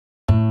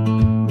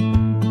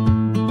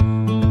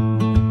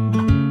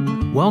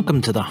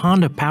Welcome to the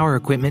Honda Power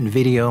Equipment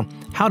video,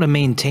 how to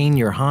maintain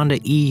your Honda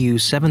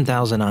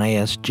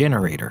EU7000is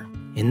generator.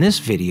 In this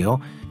video,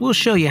 we'll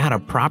show you how to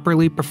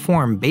properly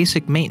perform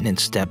basic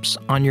maintenance steps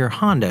on your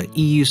Honda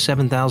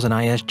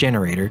EU7000is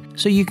generator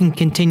so you can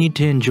continue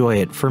to enjoy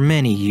it for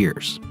many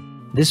years.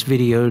 This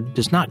video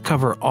does not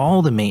cover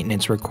all the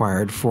maintenance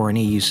required for an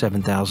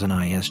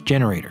EU7000is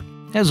generator.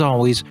 As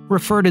always,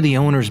 refer to the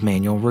owner's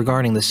manual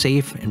regarding the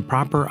safe and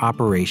proper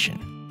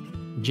operation.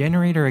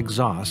 Generator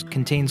exhaust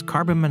contains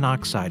carbon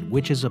monoxide,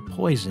 which is a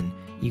poison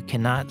you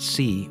cannot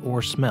see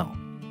or smell.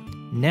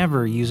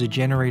 Never use a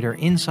generator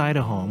inside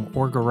a home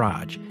or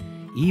garage,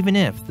 even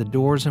if the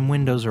doors and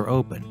windows are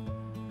open.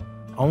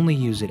 Only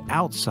use it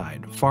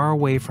outside, far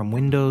away from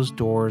windows,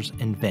 doors,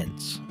 and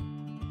vents.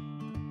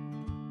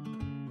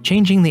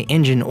 Changing the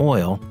engine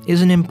oil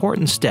is an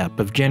important step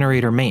of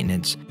generator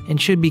maintenance and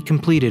should be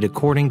completed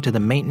according to the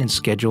maintenance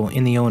schedule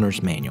in the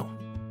owner's manual.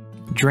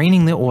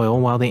 Draining the oil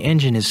while the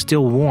engine is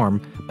still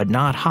warm but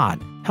not hot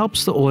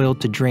helps the oil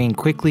to drain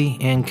quickly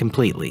and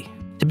completely.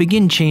 To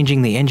begin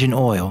changing the engine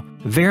oil,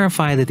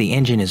 verify that the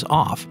engine is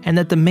off and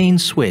that the main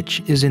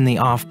switch is in the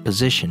off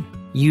position.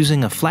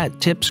 Using a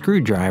flat tip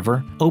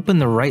screwdriver, open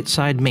the right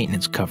side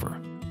maintenance cover.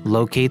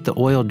 Locate the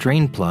oil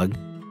drain plug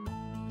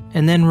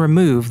and then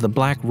remove the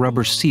black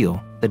rubber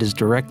seal that is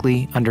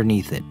directly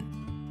underneath it.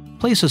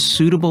 Place a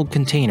suitable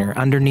container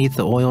underneath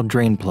the oil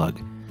drain plug,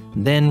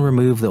 then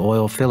remove the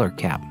oil filler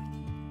cap.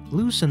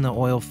 Loosen the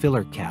oil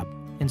filler cap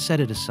and set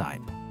it aside.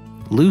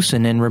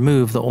 Loosen and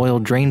remove the oil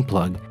drain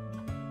plug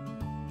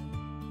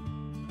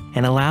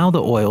and allow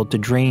the oil to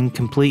drain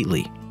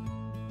completely.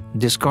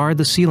 Discard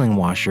the sealing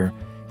washer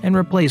and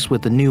replace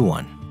with a new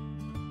one.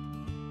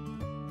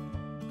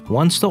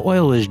 Once the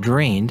oil is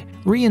drained,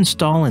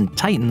 reinstall and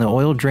tighten the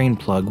oil drain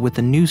plug with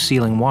a new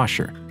sealing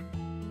washer.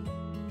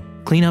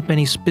 Clean up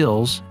any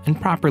spills and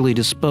properly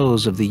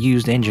dispose of the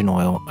used engine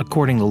oil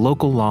according to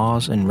local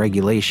laws and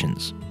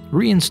regulations.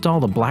 Reinstall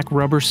the black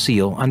rubber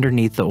seal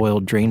underneath the oil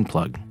drain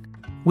plug.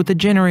 With the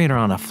generator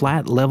on a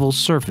flat, level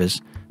surface,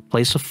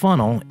 place a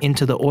funnel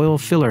into the oil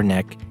filler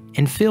neck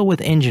and fill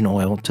with engine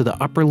oil to the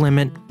upper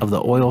limit of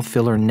the oil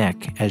filler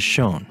neck as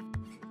shown.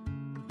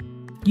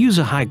 Use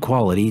a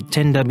high-quality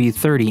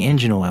 10W30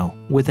 engine oil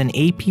with an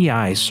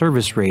API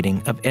service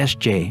rating of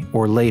SJ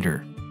or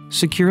later.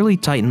 Securely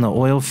tighten the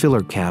oil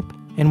filler cap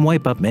and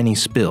wipe up any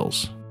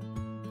spills.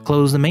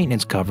 Close the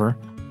maintenance cover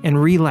and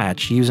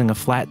relatch using a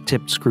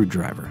flat-tipped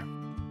screwdriver.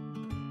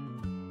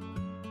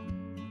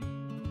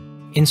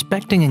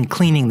 Inspecting and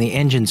cleaning the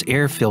engine's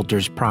air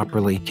filters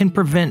properly can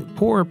prevent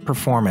poor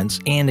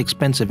performance and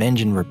expensive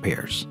engine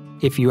repairs.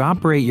 If you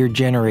operate your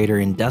generator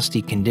in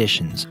dusty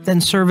conditions, then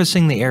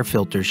servicing the air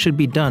filters should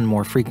be done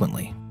more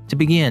frequently. To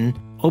begin,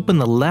 open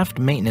the left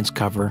maintenance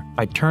cover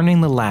by turning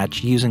the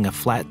latch using a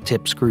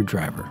flat-tip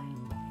screwdriver.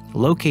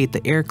 Locate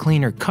the air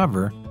cleaner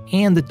cover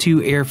and the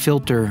two air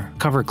filter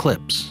cover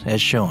clips as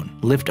shown.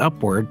 Lift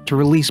upward to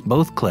release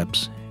both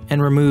clips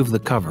and remove the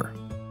cover.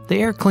 The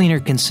air cleaner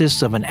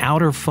consists of an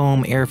outer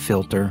foam air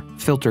filter,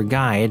 filter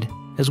guide,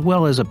 as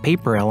well as a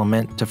paper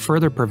element to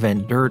further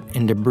prevent dirt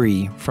and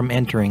debris from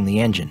entering the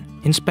engine.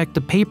 Inspect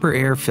the paper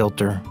air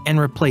filter and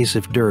replace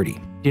if dirty.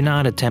 Do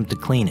not attempt to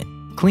clean it.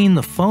 Clean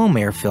the foam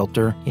air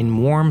filter in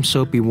warm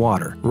soapy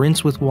water.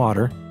 Rinse with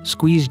water,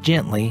 squeeze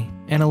gently,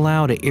 and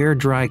allow to air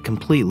dry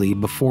completely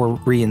before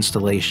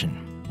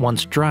reinstallation.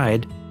 Once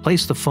dried,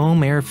 place the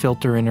foam air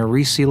filter in a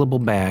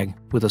resealable bag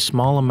with a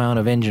small amount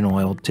of engine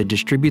oil to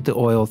distribute the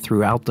oil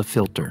throughout the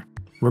filter.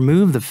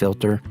 Remove the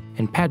filter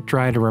and pat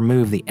dry to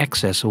remove the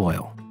excess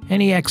oil.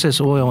 Any excess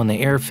oil in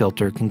the air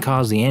filter can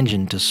cause the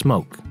engine to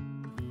smoke.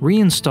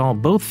 Reinstall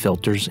both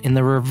filters in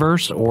the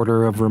reverse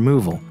order of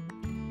removal,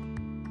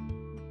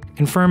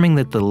 confirming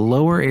that the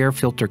lower air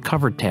filter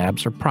cover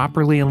tabs are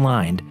properly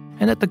aligned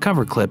and that the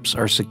cover clips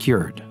are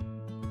secured.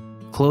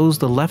 Close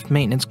the left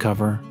maintenance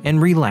cover and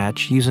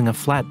relatch using a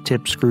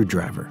flat-tip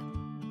screwdriver.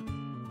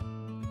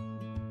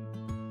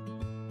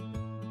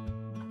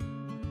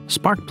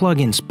 Spark plug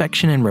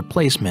inspection and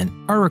replacement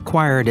are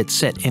required at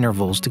set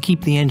intervals to keep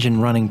the engine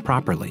running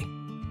properly.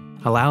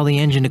 Allow the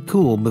engine to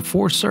cool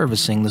before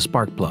servicing the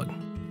spark plug.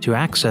 To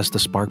access the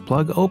spark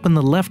plug, open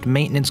the left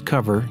maintenance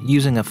cover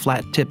using a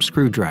flat-tip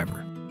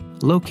screwdriver.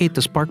 Locate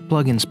the spark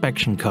plug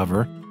inspection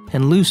cover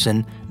and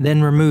loosen,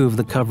 then remove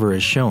the cover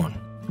as shown.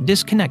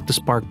 Disconnect the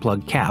spark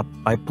plug cap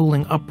by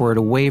pulling upward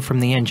away from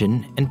the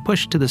engine and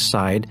push to the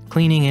side,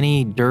 cleaning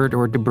any dirt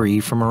or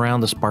debris from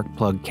around the spark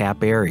plug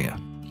cap area.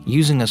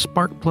 Using a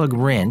spark plug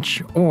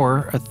wrench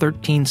or a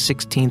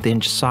 13/16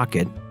 inch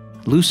socket,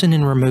 loosen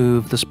and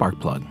remove the spark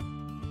plug.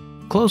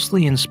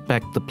 Closely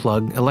inspect the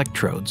plug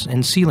electrodes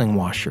and sealing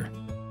washer.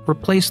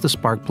 Replace the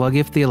spark plug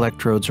if the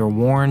electrodes are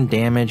worn,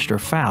 damaged, or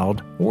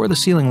fouled, or the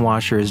sealing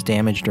washer is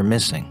damaged or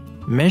missing.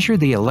 Measure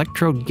the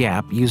electrode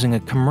gap using a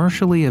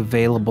commercially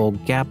available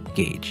gap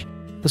gauge.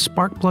 The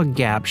spark plug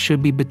gap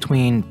should be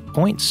between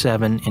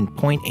 0.7 and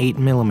 0.8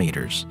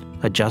 millimeters.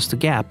 Adjust the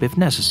gap if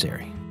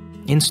necessary.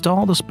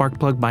 Install the spark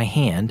plug by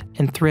hand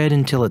and thread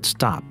until it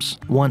stops.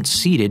 Once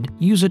seated,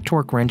 use a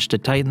torque wrench to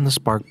tighten the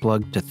spark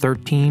plug to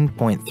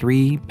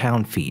 13.3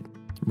 pound-feet.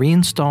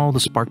 Reinstall the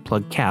spark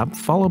plug cap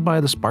followed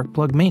by the spark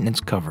plug maintenance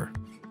cover.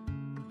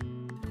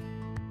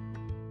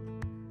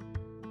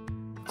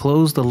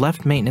 Close the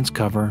left maintenance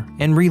cover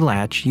and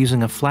relatch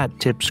using a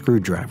flat-tip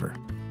screwdriver.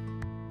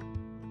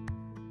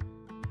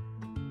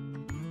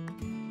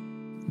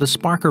 The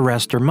spark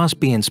arrestor must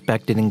be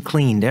inspected and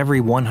cleaned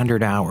every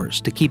 100 hours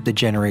to keep the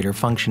generator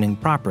functioning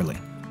properly.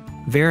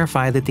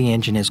 Verify that the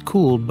engine is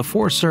cooled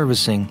before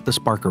servicing the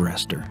spark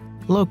arrestor.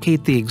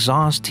 Locate the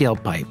exhaust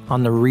tailpipe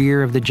on the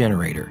rear of the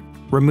generator.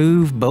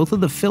 Remove both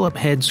of the Phillip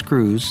head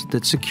screws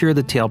that secure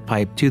the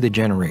tailpipe to the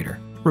generator.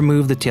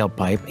 Remove the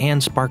tailpipe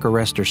and spark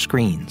arrestor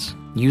screens.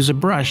 Use a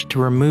brush to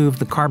remove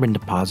the carbon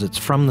deposits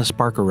from the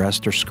spark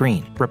arrestor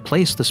screen.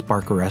 Replace the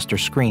spark arrestor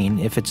screen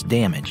if it's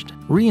damaged.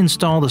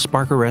 Reinstall the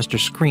spark arrestor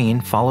screen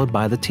followed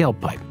by the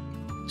tailpipe.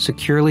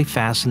 Securely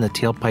fasten the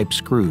tailpipe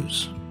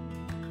screws.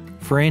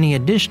 For any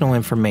additional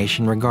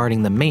information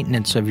regarding the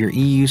maintenance of your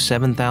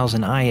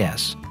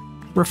EU7000is,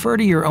 refer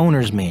to your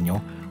owner's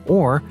manual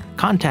or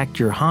contact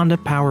your Honda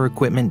Power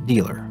Equipment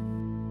dealer.